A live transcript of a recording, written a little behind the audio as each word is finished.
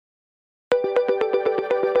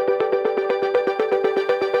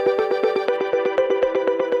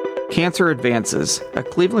Cancer Advances, a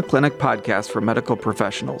Cleveland Clinic podcast for medical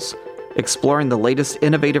professionals, exploring the latest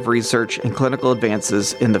innovative research and clinical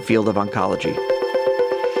advances in the field of oncology.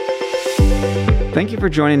 Thank you for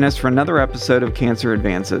joining us for another episode of Cancer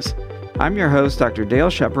Advances. I'm your host, Dr. Dale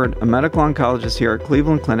Shepard, a medical oncologist here at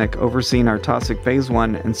Cleveland Clinic overseeing our Taussig Phase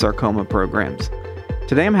 1 and sarcoma programs.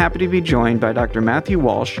 Today I'm happy to be joined by Dr. Matthew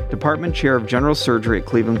Walsh, Department Chair of General Surgery at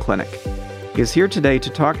Cleveland Clinic. He is here today to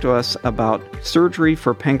talk to us about surgery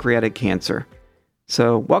for pancreatic cancer.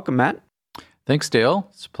 So welcome, Matt. Thanks, Dale.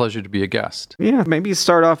 It's a pleasure to be a guest. Yeah, maybe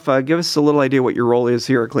start off, give us a little idea what your role is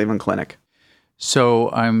here at Cleveland Clinic.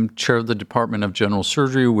 So I'm chair of the Department of General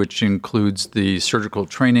Surgery, which includes the surgical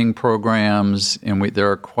training programs, and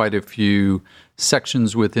there are quite a few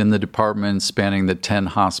sections within the department spanning the 10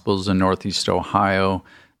 hospitals in Northeast Ohio.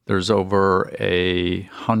 There's over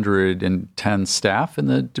 110 staff in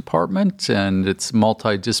the department, and it's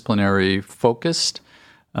multidisciplinary focused.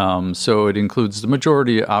 So it includes the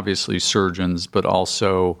majority, obviously, surgeons, but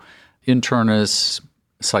also internists,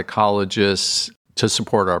 psychologists to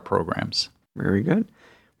support our programs. Very good.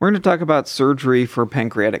 We're going to talk about surgery for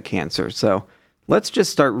pancreatic cancer. So let's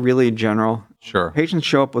just start really general. Sure. Patients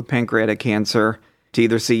show up with pancreatic cancer to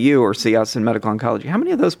either see you or see us in medical oncology. How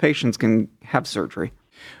many of those patients can have surgery?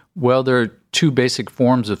 Well, there are two basic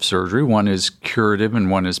forms of surgery. One is curative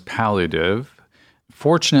and one is palliative.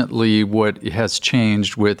 Fortunately, what has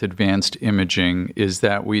changed with advanced imaging is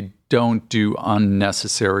that we don't do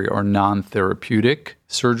unnecessary or non-therapeutic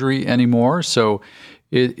surgery anymore. So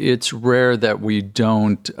it's rare that we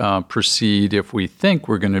don't proceed if we think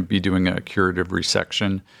we're going to be doing a curative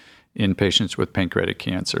resection in patients with pancreatic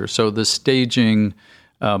cancer. So the staging,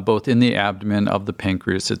 both in the abdomen of the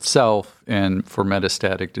pancreas itself and for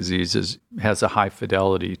metastatic diseases, has a high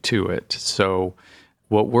fidelity to it. So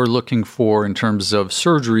what we're looking for in terms of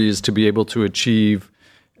surgery is to be able to achieve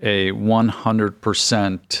a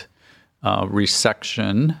 100%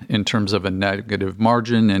 resection in terms of a negative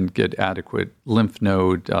margin and get adequate lymph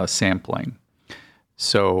node sampling.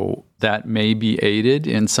 So that may be aided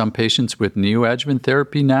in some patients with neoadjuvant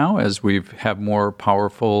therapy now, as we have more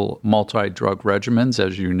powerful multi-drug regimens,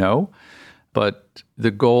 as you know. But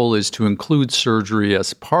the goal is to include surgery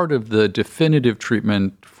as part of the definitive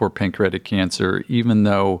treatment for pancreatic cancer, even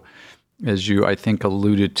though, as you, I think,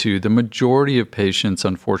 alluded to, the majority of patients,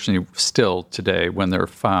 unfortunately, still today, when they're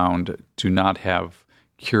found, do not have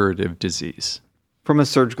curative disease. From a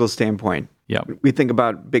surgical standpoint, yeah, we think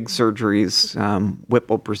about big surgeries.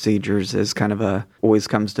 Whipple procedures is kind of always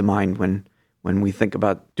comes to mind when we think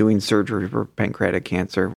about doing surgery for pancreatic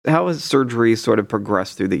cancer. How has surgery sort of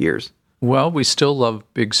progressed through the years? Well, we still love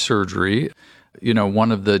big surgery. You know,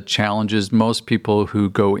 one of the challenges, most people who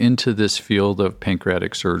go into this field of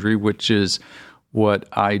pancreatic surgery, which is what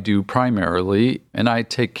I do primarily, and I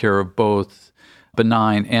take care of both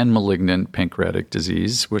benign and malignant pancreatic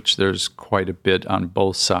disease, which there's quite a bit on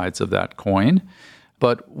both sides of that coin.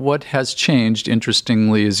 But what has changed,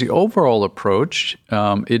 interestingly, is the overall approach.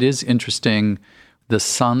 It is interesting. The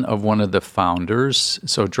son of one of the founders,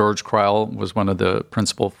 so George Kreil was one of the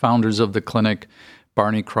principal founders of the clinic.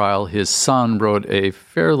 Barney Kreil, his son, wrote a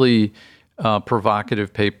fairly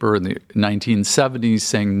provocative paper in the 1970s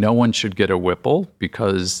saying no one should get a Whipple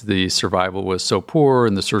because the survival was so poor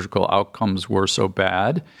and the surgical outcomes were so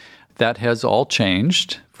bad. That has all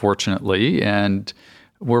changed, fortunately, and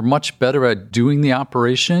we're much better at doing the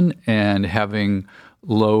operation and having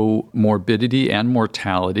low morbidity and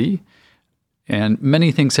mortality. And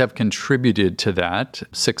many things have contributed to that.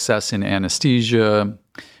 Success in anesthesia,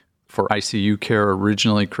 for ICU care,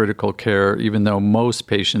 originally critical care, even though most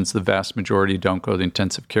patients, the vast majority, don't go to the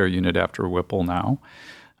intensive care unit after a Whipple now.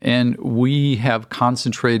 And we have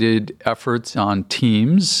concentrated efforts on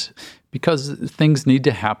teams because things need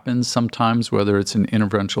to happen sometimes, whether it's an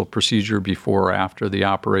interventional procedure before or after the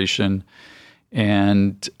operation.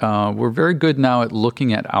 And we're very good now at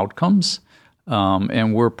looking at outcomes.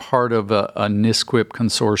 And we're part of a NISQIP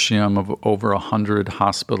consortium of over 100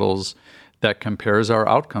 hospitals that compares our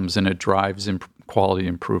outcomes, and it drives quality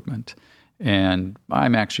improvement. And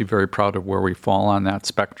I'm actually very proud of where we fall on that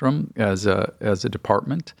spectrum as a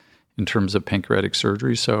department in terms of pancreatic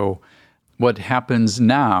surgery. So what happens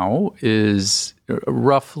now is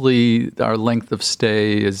roughly our length of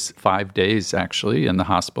stay is 5 days, actually, in the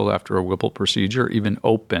hospital after a Whipple procedure, even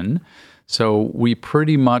open. So we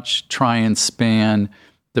pretty much try and span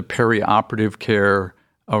the perioperative care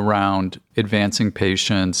around advancing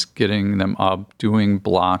patients, getting them up, doing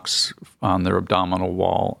blocks on their abdominal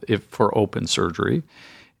wall for open surgery.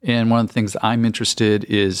 And one of the things I'm interested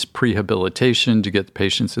is pre-habilitation to get the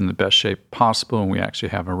patients in the best shape possible. And we actually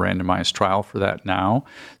have a randomized trial for that now.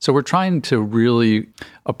 So we're trying to really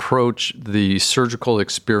approach the surgical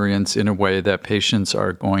experience in a way that patients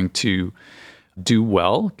are going to do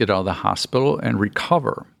well, get out of the hospital, and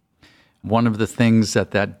recover. One of the things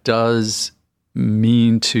that does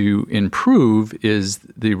mean to improve is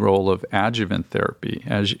the role of adjuvant therapy.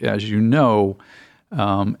 As you know,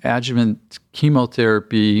 adjuvant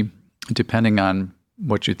chemotherapy, depending on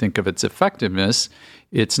what you think of its effectiveness,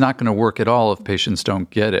 it's not going to work at all if patients don't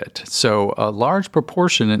get it. So a large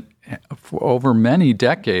proportion over many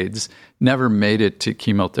decades never made it to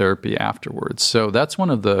chemotherapy afterwards. So that's one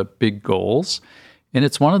of the big goals. And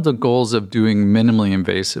it's one of the goals of doing minimally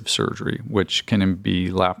invasive surgery, which can be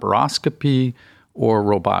laparoscopy or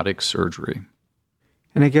robotic surgery.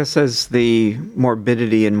 And I guess as the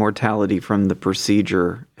morbidity and mortality from the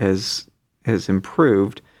procedure has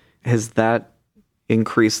improved, has that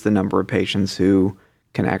increased the number of patients who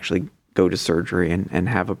can actually go to surgery and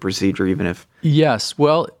have a procedure, even if... Yes.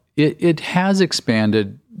 Well, it has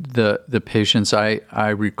expanded the patients. I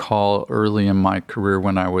recall early in my career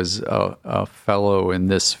when I was a fellow in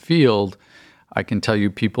this field, I can tell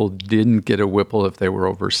you people didn't get a Whipple if they were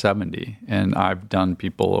over 70, and I've done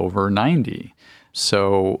people over 90.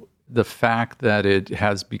 So the fact that it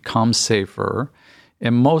has become safer,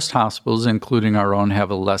 and most hospitals, including our own,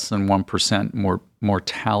 have a less than 1%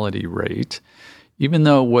 mortality rate, even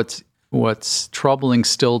though what's troubling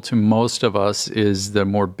still to most of us is the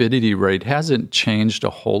morbidity rate hasn't changed a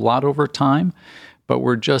whole lot over time, but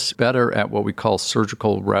we're just better at what we call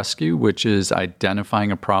surgical rescue, which is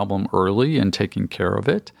identifying a problem early and taking care of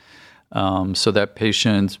it, so that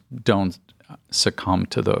patients don't succumb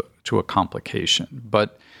to a complication.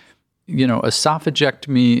 But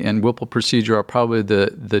esophagectomy and Whipple procedure are probably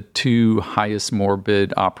the two highest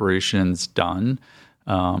morbid operations done.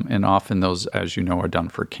 And often those, as you know, are done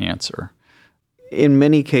for cancer. In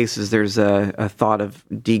many cases, there's a thought of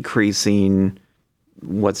decreasing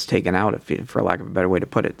what's taken out of it, for lack of a better way to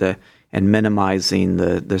put it, and minimizing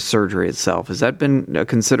the surgery itself. Has that been a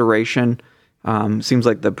consideration? Seems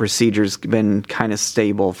like the procedure's been kind of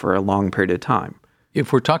stable for a long period of time.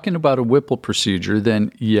 If we're talking about a Whipple procedure,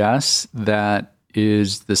 then yes, that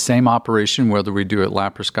is the same operation whether we do it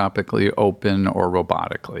laparoscopically, open, or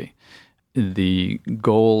robotically. The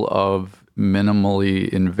goal of minimally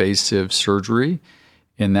invasive surgery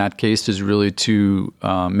in that case is really to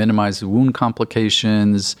minimize the wound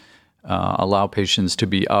complications, allow patients to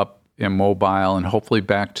be up and mobile, and hopefully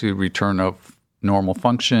back to return of normal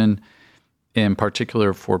function. In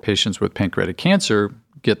particular, for patients with pancreatic cancer,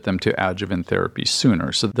 get them to adjuvant therapy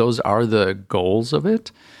sooner. So those are the goals of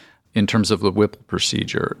it in terms of the Whipple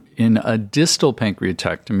procedure. In a distal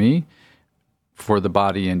pancreatectomy, for the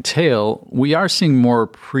body and tail, we are seeing more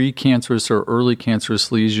precancerous or early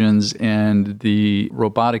cancerous lesions, and the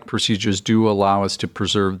robotic procedures do allow us to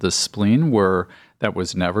preserve the spleen where that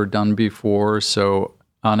was never done before. So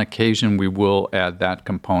on occasion, we will add that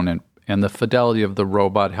component, and the fidelity of the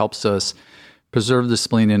robot helps us preserve the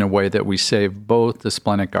spleen in a way that we save both the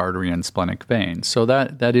splenic artery and splenic vein. So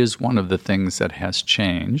that is one of the things that has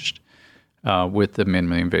changed with the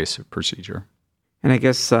minimally invasive procedure. And I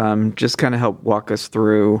guess just kind of help walk us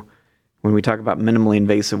through, when we talk about minimally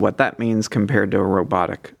invasive, what that means compared to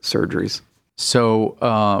robotic surgeries. So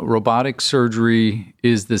robotic surgery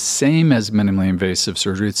is the same as minimally invasive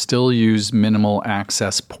surgery. It still uses minimal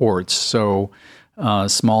access ports. So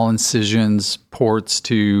small incisions, ports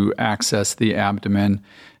to access the abdomen.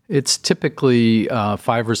 It's typically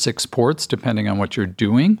 5 or 6 ports, depending on what you're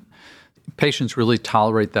doing. Patients really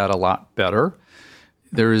tolerate that a lot better.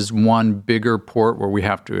 There is one bigger port where we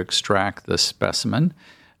have to extract the specimen,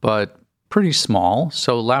 but pretty small.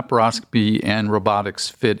 So laparoscopy and robotics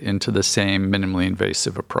fit into the same minimally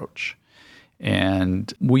invasive approach.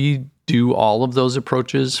 And we do all of those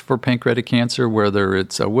approaches for pancreatic cancer, whether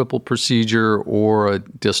it's a Whipple procedure or a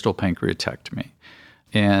distal pancreatectomy.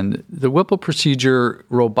 And the Whipple procedure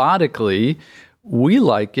robotically, we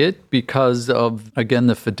like it because of, again,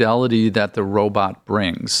 the fidelity that the robot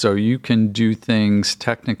brings. So you can do things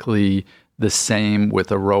technically the same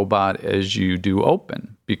with a robot as you do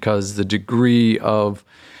open, because the degree of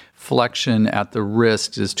flexion at the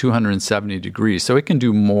wrist is 270 degrees. So it can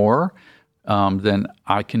do more than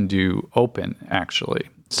I can do open, actually.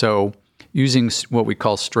 So using what we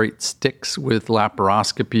call straight sticks with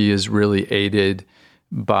laparoscopy is really aided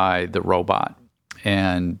by the robot.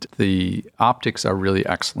 And the optics are really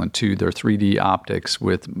excellent too. They're 3D optics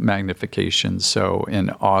with magnification. So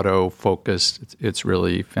in auto focus, it's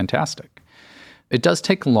really fantastic. It does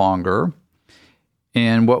take longer.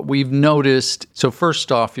 And what we've noticed, so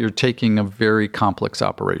first off, you're taking a very complex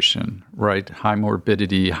operation, right? High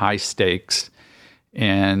morbidity, high stakes.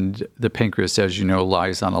 And the pancreas, as you know,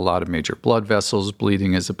 lies on a lot of major blood vessels.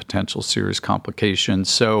 Bleeding is a potential serious complication.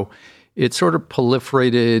 So it sort of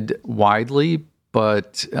proliferated widely,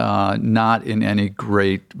 but not in any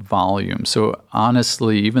great volume. So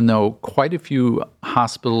honestly, even though quite a few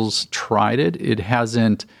hospitals tried it, it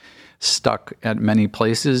hasn't stuck at many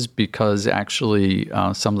places because actually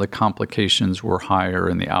some of the complications were higher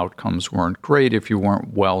and the outcomes weren't great if you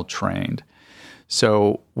weren't well trained.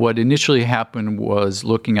 So what initially happened was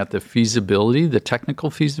looking at the feasibility, the technical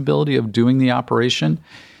feasibility of doing the operation,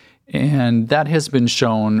 and that has been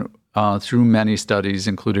shown through many studies,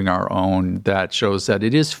 including our own, that shows that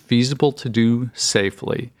it is feasible to do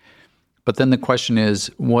safely. But then the question is,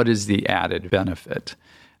 what is the added benefit?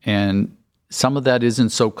 And some of that isn't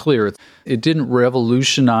so clear. It didn't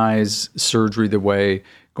revolutionize surgery the way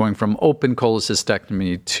going from open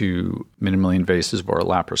cholecystectomy to minimally invasive or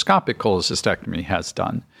laparoscopic cholecystectomy has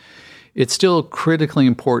done. It's still critically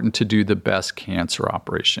important to do the best cancer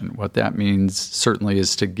operation. What that means certainly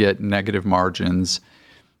is to get negative margins,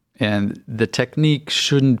 and the technique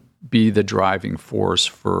shouldn't be the driving force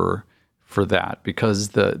for that because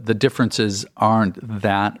the differences aren't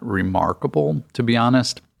that remarkable, to be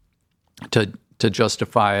honest, to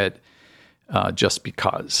justify it just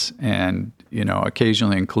because. And,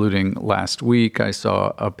 occasionally, including last week, I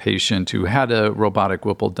saw a patient who had a robotic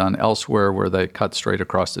Whipple done elsewhere where they cut straight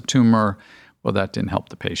across the tumor. Well, that didn't help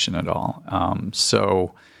the patient at all.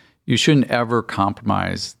 So you shouldn't ever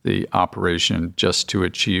compromise the operation just to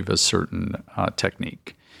achieve a certain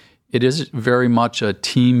technique. It is very much a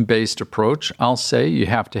team-based approach, I'll say. You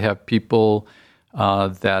have to have people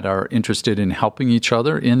that are interested in helping each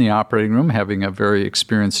other in the operating room, having a very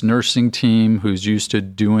experienced nursing team who's used to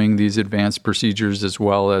doing these advanced procedures as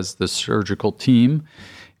well as the surgical team.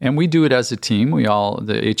 And we do it as a team.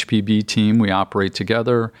 The HPB team, we operate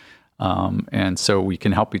together. And so we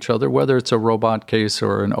can help each other, whether it's a robot case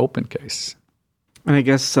or an open case. And I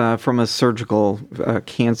guess from a surgical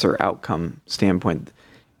cancer outcome standpoint,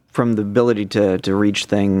 from the ability to reach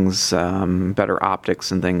things, better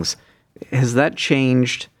optics and things, has that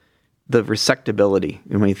changed the resectability?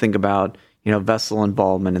 When you think about, vessel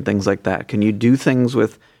involvement and things like that, can you do things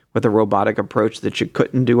with a robotic approach that you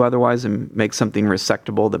couldn't do otherwise and make something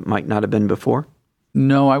resectable that might not have been before?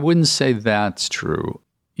 No, I wouldn't say that's true.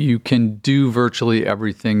 You can do virtually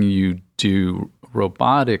everything you do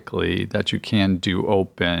robotically that you can do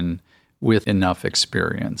open with enough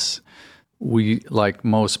experience. We, like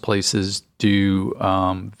most places, do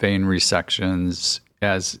vein resections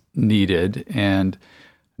as needed, and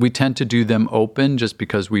we tend to do them open just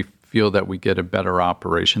because we feel that we get a better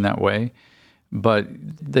operation that way. But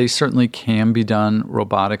they certainly can be done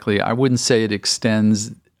robotically. I wouldn't say it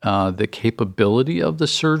extends the capability of the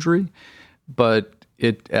surgery, but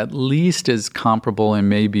it at least is comparable and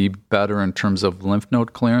maybe better in terms of lymph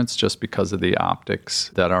node clearance just because of the optics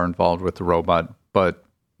that are involved with the robot, but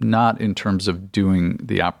not in terms of doing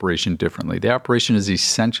the operation differently. The operation is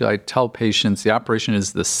essentially, I tell patients, the operation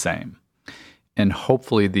is the same. And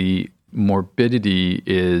hopefully the morbidity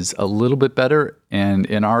is a little bit better. And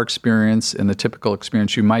in our experience, in the typical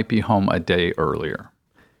experience, you might be home a day earlier.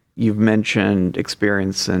 You've mentioned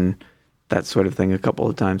experience and that sort of thing a couple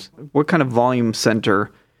of times. What kind of volume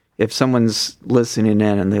center, if someone's listening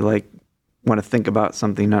in and they want to think about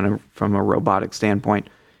something from a robotic standpoint,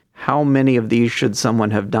 how many of these should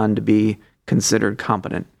someone have done to be considered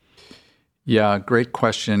competent? Yeah, great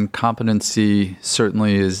question. Competency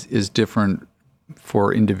certainly is different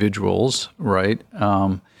for individuals, right?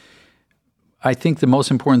 I think the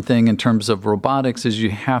most important thing in terms of robotics is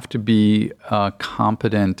you have to be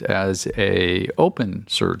competent as an open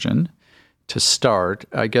surgeon to start.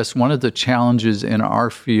 I guess one of the challenges in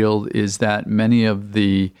our field is that many of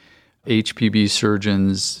the HPB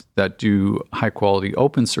surgeons that do high-quality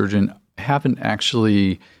open surgeon haven't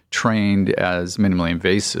actually trained as minimally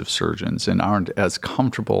invasive surgeons and aren't as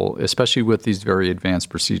comfortable, especially with these very advanced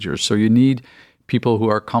procedures. So you need people who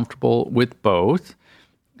are comfortable with both,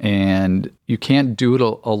 and you can't do it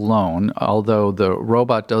alone, although the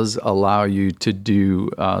robot does allow you to do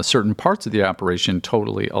certain parts of the operation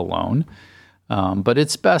totally alone. But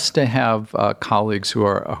it's best to have colleagues who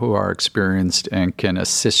are experienced and can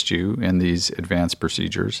assist you in these advanced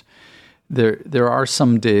procedures. There are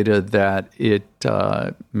some data that it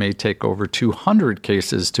may take over 200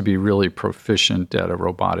 cases to be really proficient at a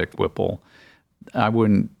robotic Whipple. I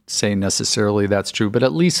wouldn't say necessarily that's true, but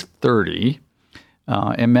at least 30.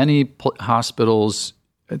 And many hospitals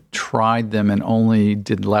tried them and only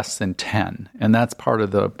did less than 10. And that's part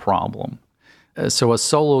of the problem. So a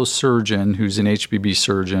solo surgeon who's an HPB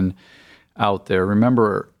surgeon out there,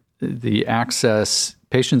 remember the access,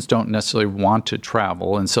 patients don't necessarily want to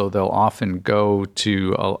travel, and so they'll often go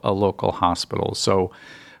to a local hospital. So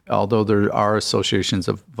although there are associations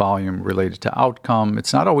of volume related to outcome,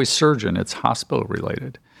 it's not always surgeon, it's hospital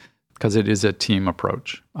related, because it is a team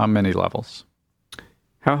approach on many levels.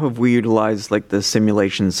 How have we utilized like the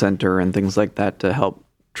simulation center and things like that to help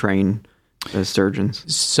train the surgeons?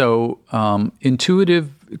 So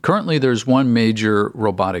Intuitive, currently there's one major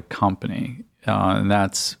robotic company, and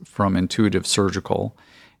that's from Intuitive Surgical.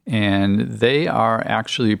 And they are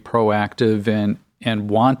actually proactive and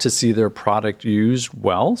want to see their product used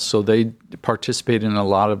well. So they participate in a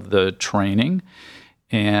lot of the training.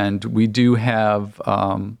 And we do have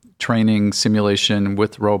training simulation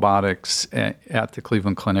with robotics at the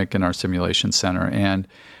Cleveland Clinic in our simulation center. And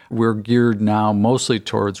we're geared now mostly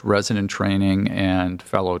towards resident training and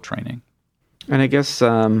fellow training. And I guess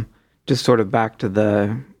just sort of back to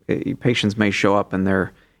the patients may show up and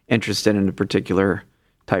they're interested in a particular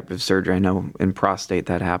type of surgery. I know in prostate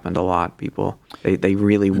that happened a lot. People, they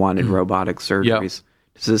really wanted robotic surgeries.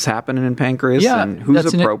 Yep. Does this happen in pancreas? Yeah, and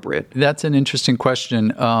who's appropriate? That's an interesting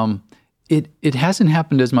question. It hasn't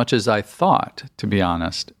happened as much as I thought, to be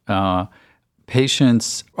honest.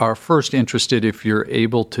 Patients are first interested if you're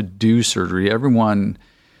able to do surgery.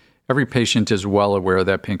 Every patient is well aware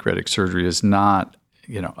that pancreatic surgery is not,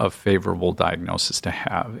 a favorable diagnosis to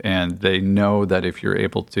have. And they know that if you're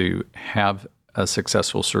able to have a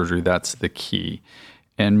successful surgery, that's the key.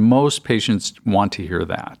 And most patients want to hear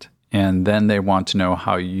that. And then they want to know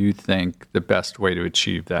how you think the best way to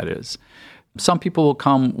achieve that is. Some people will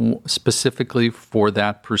come specifically for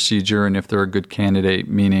that procedure, and if they're a good candidate,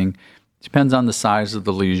 meaning it depends on the size of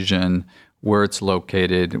the lesion, where it's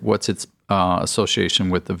located, what's its association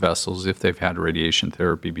with the vessels, if they've had radiation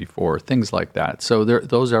therapy before, things like that. So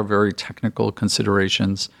those are very technical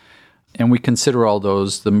considerations, and we consider all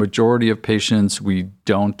those. The majority of patients we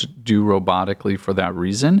don't do robotically for that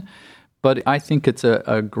reason, but I think it's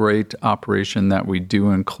a great operation that we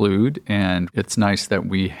do include, and it's nice that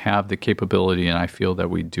we have the capability, and I feel that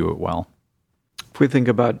we do it well. If we think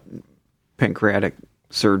about pancreatic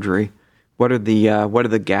surgery, what are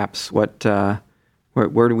the gaps?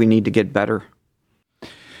 Where do we need to get better?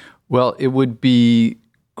 Well, it would be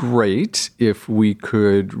great if we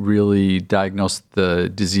could really diagnose the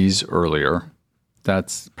disease earlier.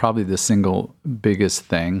 That's probably the single biggest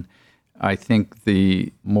thing. I think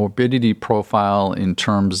the morbidity profile in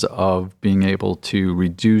terms of being able to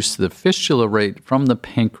reduce the fistula rate from the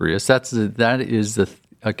pancreas, that is the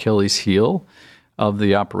Achilles heel of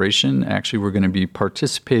the operation. Actually, we're going to be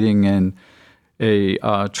participating in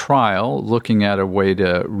a trial looking at a way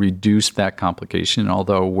to reduce that complication,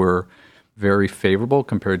 although we're very favorable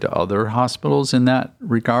compared to other hospitals in that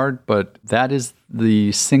regard. But that is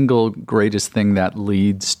the single greatest thing that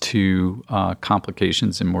leads to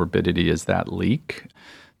complications and morbidity is that leak.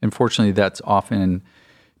 Unfortunately, that's often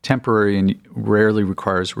temporary and rarely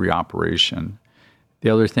requires reoperation. The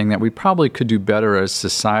other thing that we probably could do better as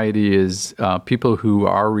society is people who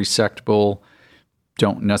are resectable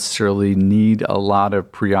don't necessarily need a lot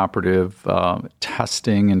of preoperative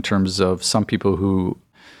testing in terms of some people who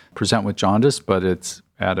present with jaundice, but it's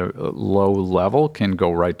at a low level, can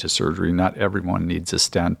go right to surgery. Not everyone needs a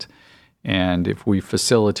stent. And if we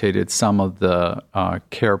facilitated some of the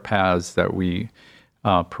care paths that we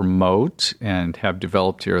promote and have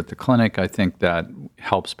developed here at the clinic, I think that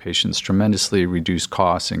helps patients tremendously reduce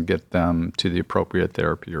costs and get them to the appropriate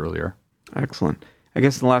therapy earlier. Excellent. I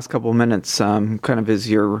guess in the last couple of minutes, kind of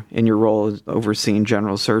in your role as overseeing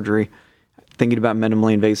general surgery, thinking about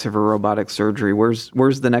minimally invasive or robotic surgery, where's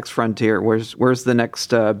the next frontier? Where's the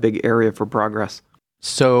next big area for progress?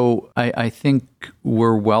 So I think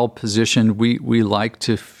we're well positioned. We like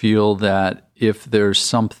to feel that if there's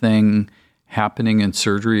something happening in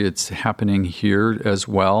surgery, it's happening here as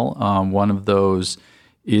well. One of those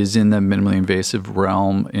is in the minimally invasive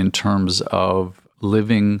realm in terms of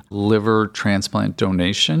living liver transplant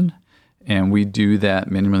donation. And we do that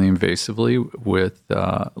minimally invasively with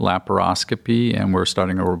laparoscopy, and we're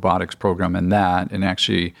starting a robotics program in that. And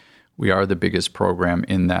actually, we are the biggest program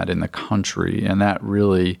in that in the country. And that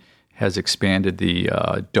really has expanded the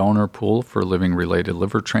donor pool for living-related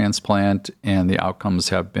liver transplant, and the outcomes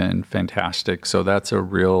have been fantastic. So that's a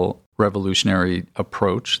real revolutionary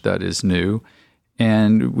approach that is new.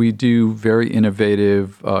 And we do very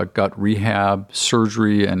innovative gut rehab,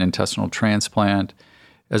 surgery, and intestinal transplant,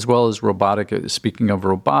 as well as robotic. Speaking of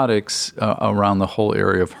robotics, around the whole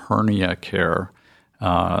area of hernia care,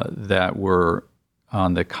 that we're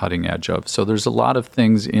on the cutting edge of. So there's a lot of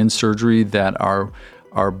things in surgery that are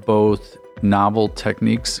both novel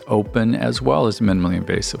techniques, open as well as minimally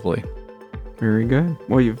invasively. Very good.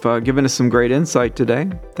 Well, you've given us some great insight today.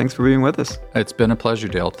 Thanks for being with us. It's been a pleasure,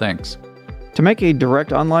 Dale. Thanks. To make a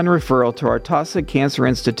direct online referral to our Taussig Cancer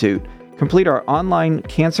Institute, complete our online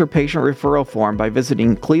cancer patient referral form by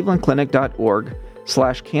visiting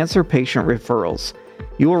clevelandclinic.org/cancer patient referrals.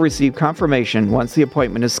 You will receive confirmation once the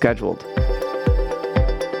appointment is scheduled.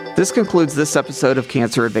 This concludes this episode of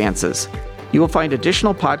Cancer Advances. You will find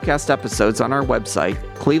additional podcast episodes on our website,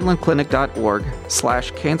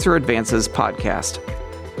 clevelandclinic.org/Cancer Advances podcast.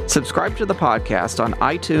 Subscribe to the podcast on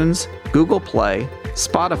iTunes, Google Play,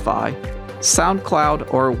 Spotify,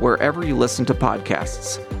 SoundCloud, or wherever you listen to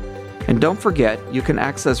podcasts. And don't forget, you can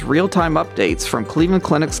access real-time updates from Cleveland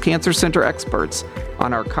Clinic's Cancer Center experts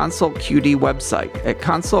on our Consult QD website at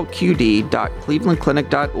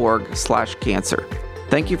consultqd.clevelandclinic.org/cancer.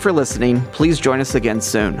 Thank you for listening. Please join us again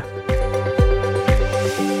soon.